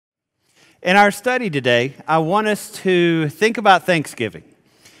In our study today, I want us to think about Thanksgiving.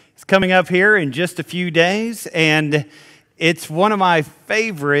 It's coming up here in just a few days, and it's one of my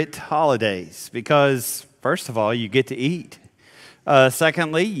favorite holidays because, first of all, you get to eat.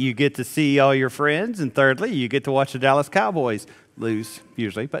 Secondly, you get to see all your friends, and thirdly, you get to watch the Dallas Cowboys lose,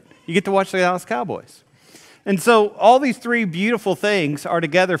 usually, but you get to watch the Dallas Cowboys. And so all these three beautiful things are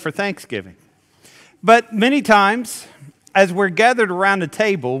together for Thanksgiving. But many times, as we're gathered around a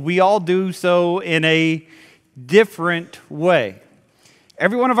table, we all do so in a different way.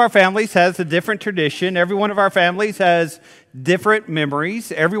 Every one of our families has a different tradition. Every one of our families has different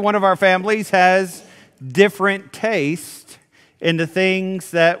memories. Every one of our families has different taste in the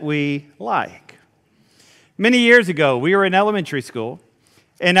things that we like. Many years ago, we were in elementary school.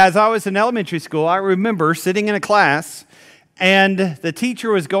 And as I was in elementary school, I remember sitting in a class, and the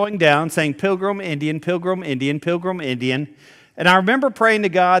teacher was going down saying, "Pilgrim Indian, Pilgrim Indian, Pilgrim Indian." And I remember praying to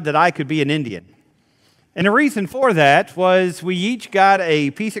God that I could be an Indian. And the reason for that was we each got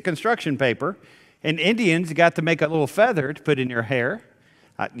a piece of construction paper, and Indians got to make a little feather to put in your hair.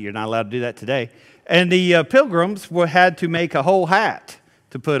 You're not allowed to do that today. And the pilgrims had to make a whole hat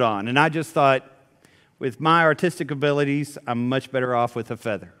to put on. And I just thought, with my artistic abilities, I'm much better off with a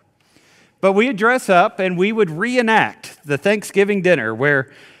feather. But we would dress up and we would reenact the Thanksgiving dinner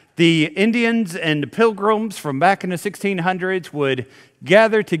where the Indians and the pilgrims from back in the 1600s would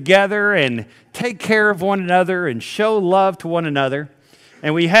gather together and take care of one another and show love to one another.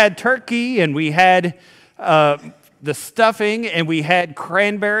 And we had turkey and we had the stuffing and we had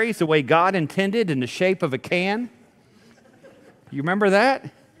cranberries the way God intended in the shape of a can. You remember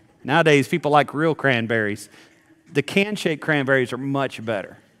that? Nowadays, people like real cranberries. The can-shaped cranberries are much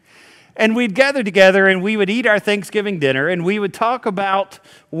better. And we'd gather together and we would eat our Thanksgiving dinner and we would talk about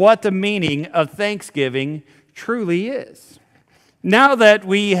what the meaning of Thanksgiving truly is. Now that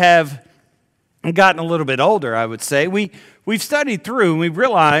we have gotten a little bit older, I would say, we've studied through and we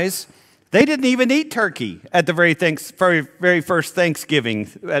realize they didn't even eat turkey at the very first Thanksgiving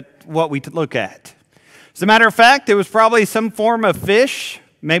at what we look at. As a matter of fact, it was probably some form of fish,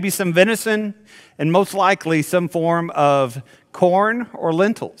 maybe some venison, and most likely some form of corn or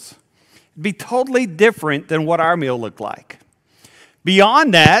lentils. It'd be totally different than what our meal looked like.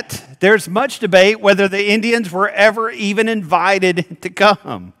 Beyond that, there's much debate whether the Indians were ever even invited to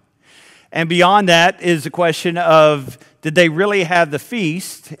come. And beyond that is the question of, did they really have the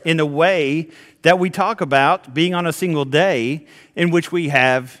feast in a way that we talk about being on a single day in which we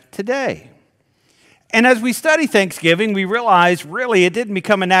have today? And as we study Thanksgiving, we realize really it didn't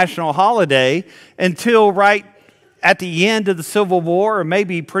become a national holiday until right at the end of the Civil War, or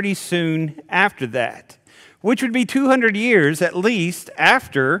maybe pretty soon after that, which would be 200 years at least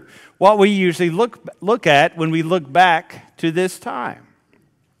after what we usually look at when we look back to this time.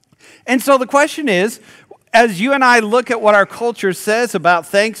 And so the question is, as you and I look at what our culture says about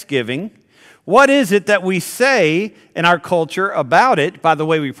Thanksgiving, what is it that we say in our culture about it by the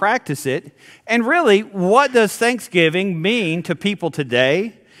way we practice it? And really, what does Thanksgiving mean to people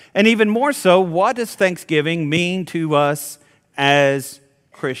today? And even more so, what does Thanksgiving mean to us as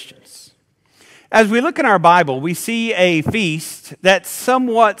Christians? As we look in our Bible, we see a feast that's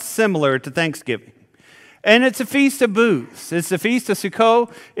somewhat similar to Thanksgiving. And it's a feast of booths. It's the Feast of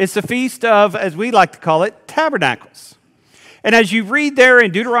Sukkot. It's the Feast of, as we like to call it, Tabernacles. And as you read there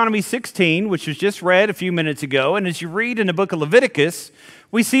in Deuteronomy 16, which was just read a few minutes ago, and as you read in the book of Leviticus,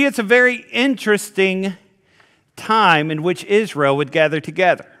 we see it's a very interesting time in which Israel would gather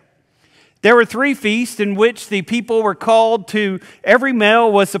together. There were 3 feasts in which the people were called to, every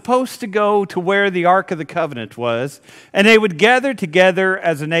male was supposed to go to where the Ark of the Covenant was, and they would gather together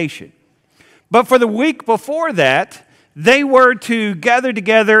as a nation. But for the week before that, they were to gather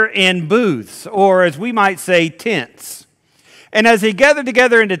together in booths, or as we might say, tents. And as they gathered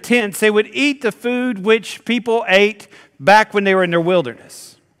together into tents, they would eat the food which people ate back when they were in their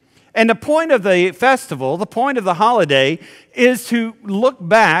wilderness. And the point of the festival, the point of the holiday, is to look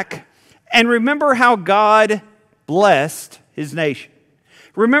back and remember how God blessed his nation.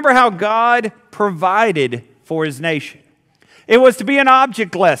 Remember how God provided for his nation. It was to be an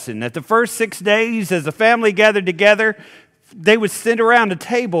object lesson that the first 6 days as the family gathered together, they would sit around a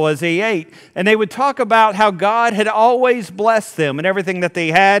table as they ate, and they would talk about how God had always blessed them and everything that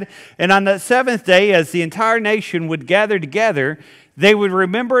they had. And on the 7th day, as the entire nation would gather together, they would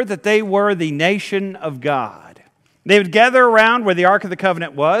remember that they were the nation of God. They would gather around where the Ark of the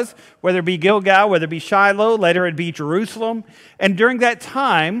Covenant was, whether it be Gilgal, whether it be Shiloh, later it would be Jerusalem. And during that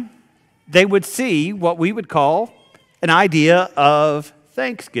time, they would see what we would call an idea of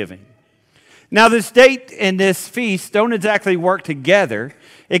Thanksgiving. Now, this date and this feast don't exactly work together.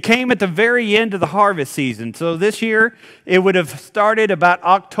 It came at the very end of the harvest season. So this year, it would have started about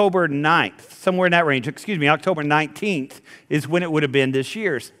October 9th, somewhere in that range. October 19th is when it would have been this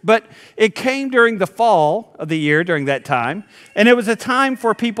year. But it came during the fall of the year, during that time, and it was a time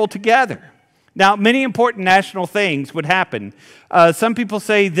for people to gather. Now, many important national things would happen. Some people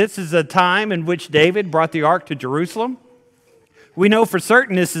say this is a time in which David brought the ark to Jerusalem. We know for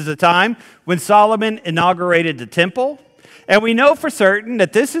certain this is a time when Solomon inaugurated the temple. And we know for certain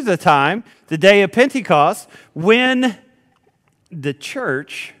that this is a time, the day of Pentecost, when the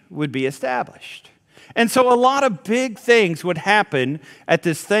church would be established. And so a lot of big things would happen at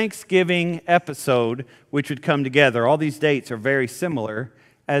this Thanksgiving episode, which would come together. All these dates are very similar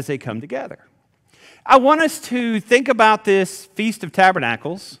as they come together. I want us to think about this Feast of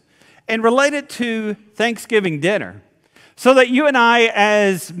Tabernacles and relate it to Thanksgiving dinner, so that you and I,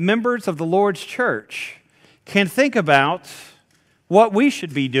 as members of the Lord's church, can think about what we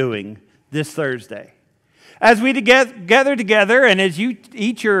should be doing this Thursday. As we gather together, and as you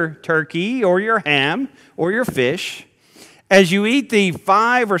eat your turkey or your ham or your fish, as you eat the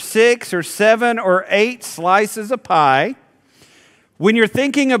 5 or 6 or 7 or 8 slices of pie, when you're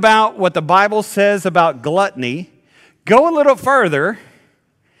thinking about what the Bible says about gluttony, go a little further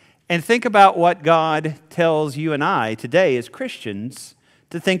and think about what God tells you and I today as Christians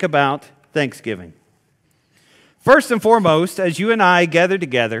to think about Thanksgiving. First and foremost, as you and I gather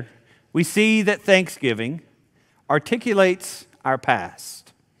together, we see that Thanksgiving articulates our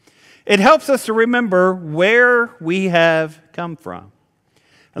past. It helps us to remember where we have come from.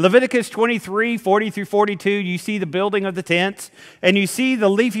 In Leviticus 23, 40 through 42, you see the building of the tents, and you see the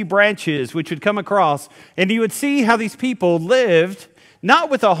leafy branches which would come across, and you would see how these people lived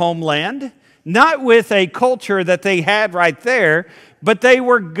not with a homeland, not with a culture that they had right there, but they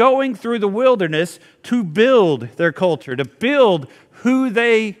were going through the wilderness to build their culture, to build who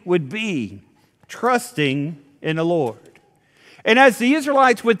they would be, trusting in the Lord. And as the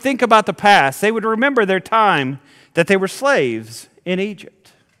Israelites would think about the past, they would remember their time that they were slaves in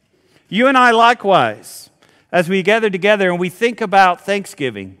Egypt. You and I likewise, as we gather together and we think about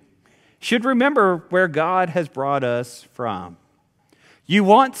Thanksgiving, should remember where God has brought us from. You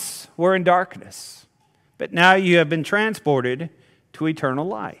once were in darkness, but now you have been transported to eternal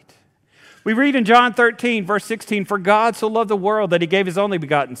light. We read in John 13, verse 16, "For God so loved the world that he gave his only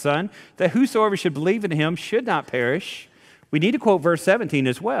begotten Son, that whosoever should believe in him should not perish." We need to quote verse 17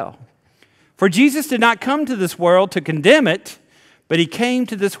 as well. "For Jesus did not come to this world to condemn it, but he came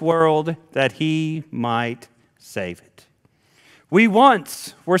to this world that he might save it." We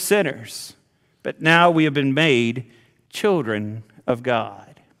once were sinners, but now we have been made children of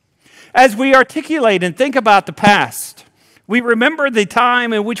God. As we articulate and think about the past, we remember the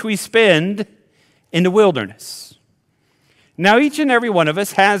time in which we spend in the wilderness. Now, each and every one of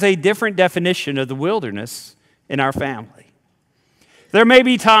us has a different definition of the wilderness in our family. There may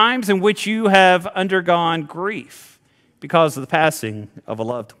be times in which you have undergone grief because of the passing of a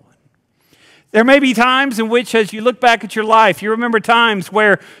loved one. There may be times in which, as you look back at your life, you remember times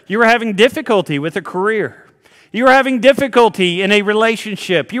where you were having difficulty with a career. You were having difficulty in a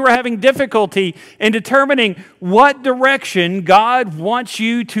relationship. You were having difficulty in determining what direction God wants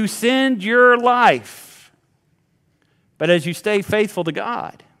you to send your life. But as you stay faithful to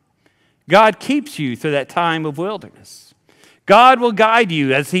God, God keeps you through that time of wilderness. God will guide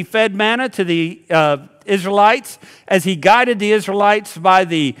you as he fed manna to the Israelites, as he guided the Israelites by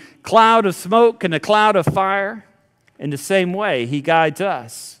the cloud of smoke and the cloud of fire. In the same way, he guides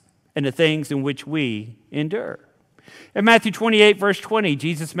us in the things in which we endure. In Matthew 28, verse 20,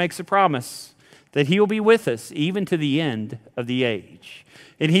 Jesus makes a promise that he will be with us even to the end of the age.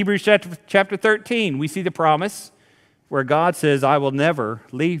 In Hebrews chapter 13, we see the promise where God says, "I will never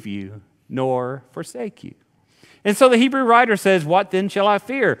leave you nor forsake you." And so the Hebrew writer says, "What then shall I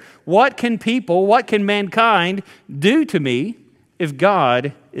fear? What can people, what can mankind do to me if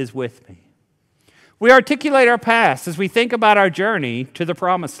God is with me?" We articulate our past as we think about our journey to the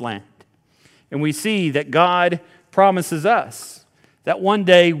promised land. And we see that God promises us that one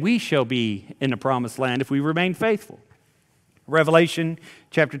day we shall be in the promised land if we remain faithful. Revelation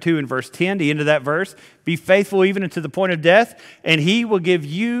chapter 2 and verse 10, the end of that verse, "Be faithful even unto the point of death, and he will give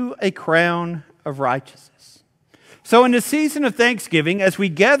you a crown of righteousness." So in the season of Thanksgiving, as we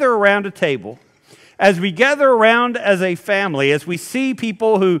gather around a table, as we gather around as a family, as we see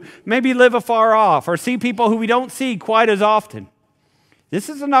people who maybe live afar off or see people who we don't see quite as often, this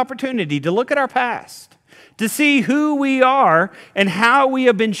is an opportunity to look at our past, to see who we are and how we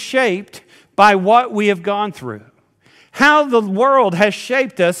have been shaped by what we have gone through, how the world has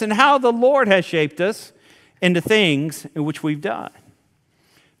shaped us and how the Lord has shaped us into things in which we've done.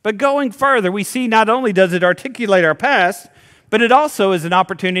 But going further, we see not only does it articulate our past, but it also is an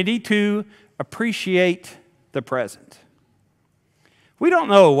opportunity to appreciate the present. We don't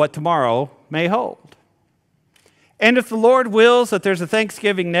know what tomorrow may hold. And if the Lord wills that there's a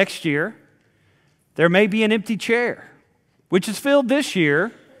Thanksgiving next year, there may be an empty chair, which is filled this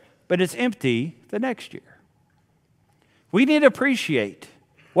year, but it's empty the next year. We need to appreciate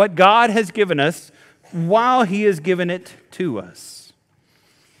what God has given us while He has given it to us.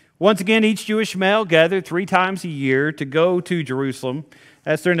 Once again, each Jewish male gathered 3 times a year to go to Jerusalem.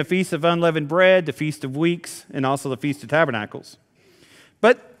 That's during the Feast of Unleavened Bread, the Feast of Weeks, and also the Feast of Tabernacles.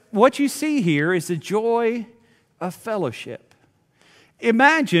 But what you see here is the joy of fellowship.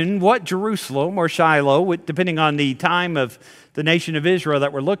 Imagine what Jerusalem or Shiloh, depending on the time of the nation of Israel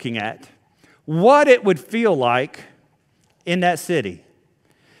that we're looking at, what it would feel like in that city.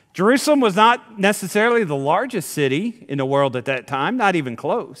 Jerusalem was not necessarily the largest city in the world at that time, not even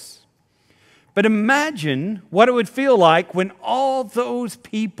close. But imagine what it would feel like when all those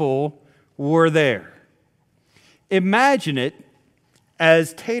people were there. Imagine it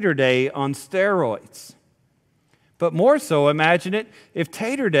as Tater Day on steroids. But more so, imagine it if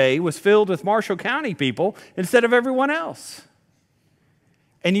Tater Day was filled with Marshall County people instead of everyone else.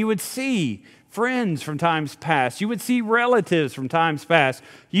 And you would see friends from times past. You would see relatives from times past.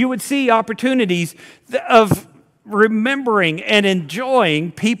 You would see opportunities of remembering and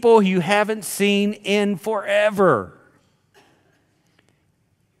enjoying people you haven't seen in forever.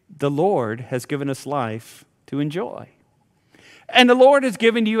 The Lord has given us life to enjoy. And the Lord has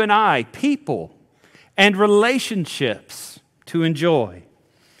given you and I people and relationships to enjoy.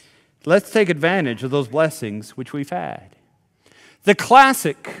 Let's take advantage of those blessings which we've had. The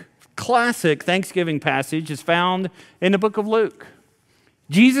classic Thanksgiving passage is found in the book of Luke.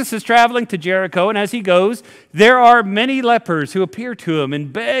 Jesus is traveling to Jericho, and as he goes, there are many lepers who appear to him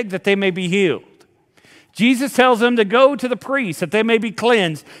and beg that they may be healed. Jesus tells them to go to the priest that they may be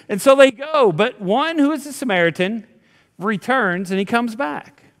cleansed, and so they go. But one who is a Samaritan returns and he comes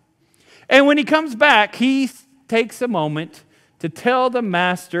back. And when he comes back, he takes a moment to tell the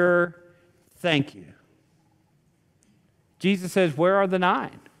master, thank you. Jesus says, where are the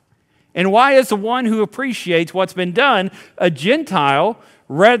 9? And why is the one who appreciates what's been done a Gentile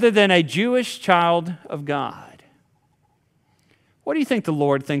rather than a Jewish child of God? What do you think the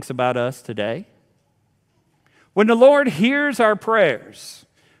Lord thinks about us today? When the Lord hears our prayers,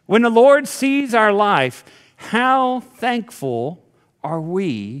 when the Lord sees our life, how thankful are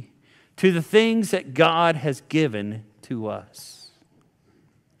we to the things that God has given to us?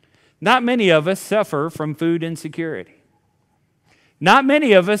 Not many of us suffer from food insecurity. Not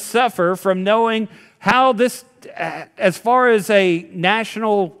many of us suffer from knowing how this, as far as a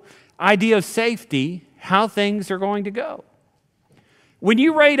national idea of safety, how things are going to go. When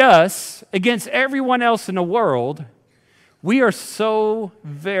you rate us against everyone else in the world, we are so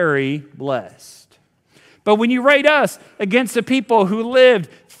very blessed. But when you rate us against the people who lived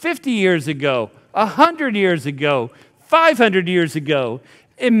 50 years ago, 100 years ago, 500 years ago,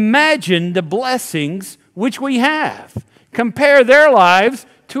 imagine the blessings which we have. Compare their lives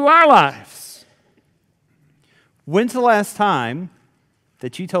to our lives. When's the last time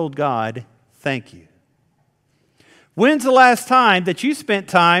that you told God, thank you? When's the last time that you spent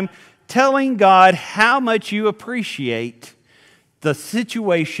time telling God how much you appreciate the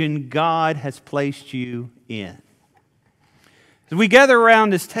situation God has placed you in? As we gather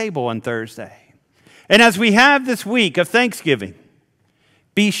around this table on Thursday, and as we have this week of Thanksgiving,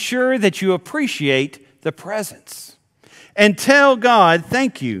 be sure that you appreciate the presence. And tell God,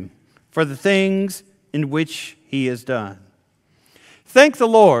 thank you for the things in which He has done. Thank the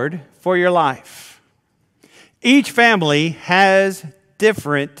Lord for your life. Each family has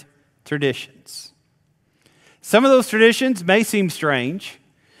different traditions. Some of those traditions may seem strange.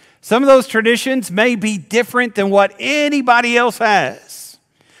 Some of those traditions may be different than what anybody else has.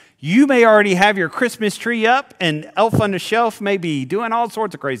 You may already have your Christmas tree up, and Elf on the Shelf may be doing all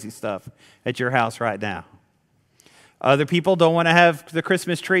sorts of crazy stuff at your house right now. Other people don't want to have the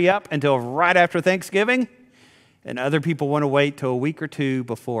Christmas tree up until right after Thanksgiving, and other people want to wait till a week or two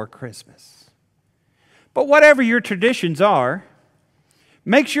before Christmas. But whatever your traditions are,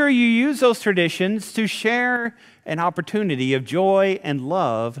 make sure you use those traditions to share an opportunity of joy and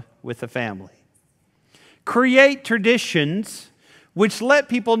love with the family. Create traditions which let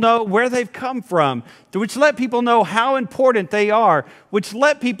people know where they've come from, which let people know how important they are, which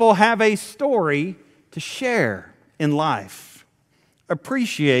let people have a story to share in life.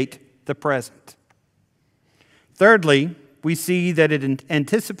 Appreciate the present. Thirdly, we see that it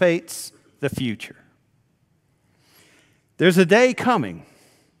anticipates the future. There's a day coming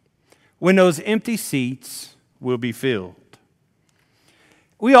when those empty seats will be filled.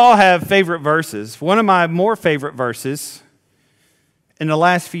 We all have favorite verses. One of my more favorite verses in the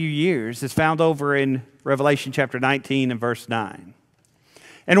last few years is found over in Revelation chapter 19 and verse 9.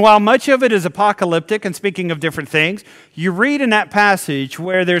 And while much of it is apocalyptic and speaking of different things, you read in that passage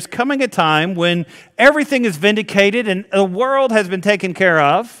where there's coming a time when everything is vindicated and the world has been taken care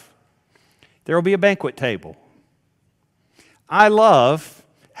of. There will be a banquet table. I love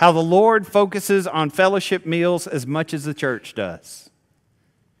how the Lord focuses on fellowship meals as much as the church does.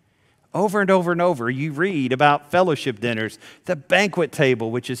 Over and over and over, you read about fellowship dinners, the banquet table,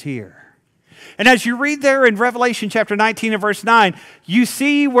 which is here. And as you read there in Revelation chapter 19 and verse 9, you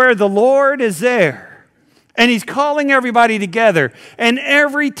see where the Lord is there. And He's calling everybody together. And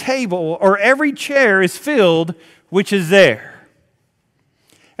every table or every chair is filled, which is there.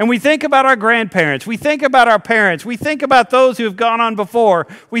 And we think about our grandparents. We think about our parents. We think about those who have gone on before.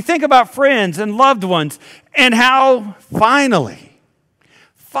 We think about friends and loved ones. And how finally,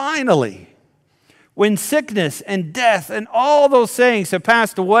 when sickness and death and all those things have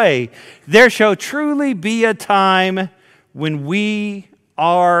passed away, there shall truly be a time when we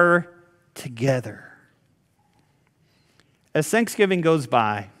are together. As Thanksgiving goes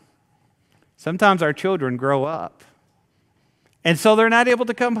by, sometimes our children grow up. And so they're not able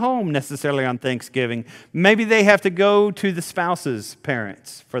to come home necessarily on Thanksgiving. Maybe they have to go to the spouse's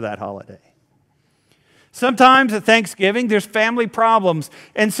parents for that holiday. Sometimes at Thanksgiving, there's family problems.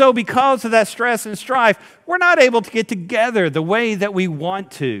 And so because of that stress and strife, we're not able to get together the way that we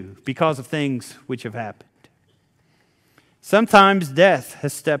want to because of things which have happened. Sometimes death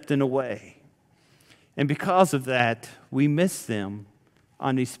has stepped in a way. And because of that, we miss them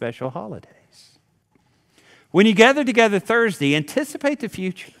on these special holidays. When you gather together Thursday, anticipate the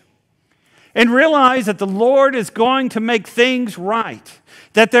future. And realize that the Lord is going to make things right.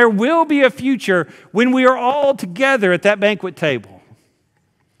 That there will be a future when we are all together at that banquet table.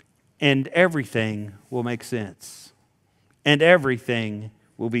 And everything will make sense. And everything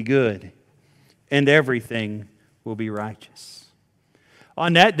will be good. And everything will be righteous.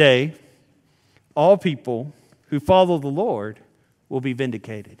 On that day, all people who follow the Lord will be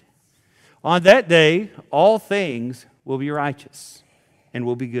vindicated. On that day, all things will be righteous and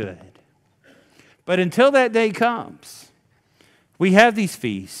will be good. But until that day comes, we have these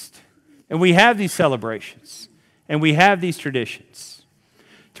feasts, and we have these celebrations, and we have these traditions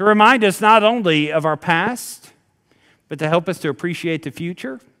to remind us not only of our past, but to help us to appreciate the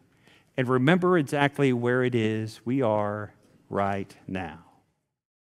future and remember exactly where it is we are right now.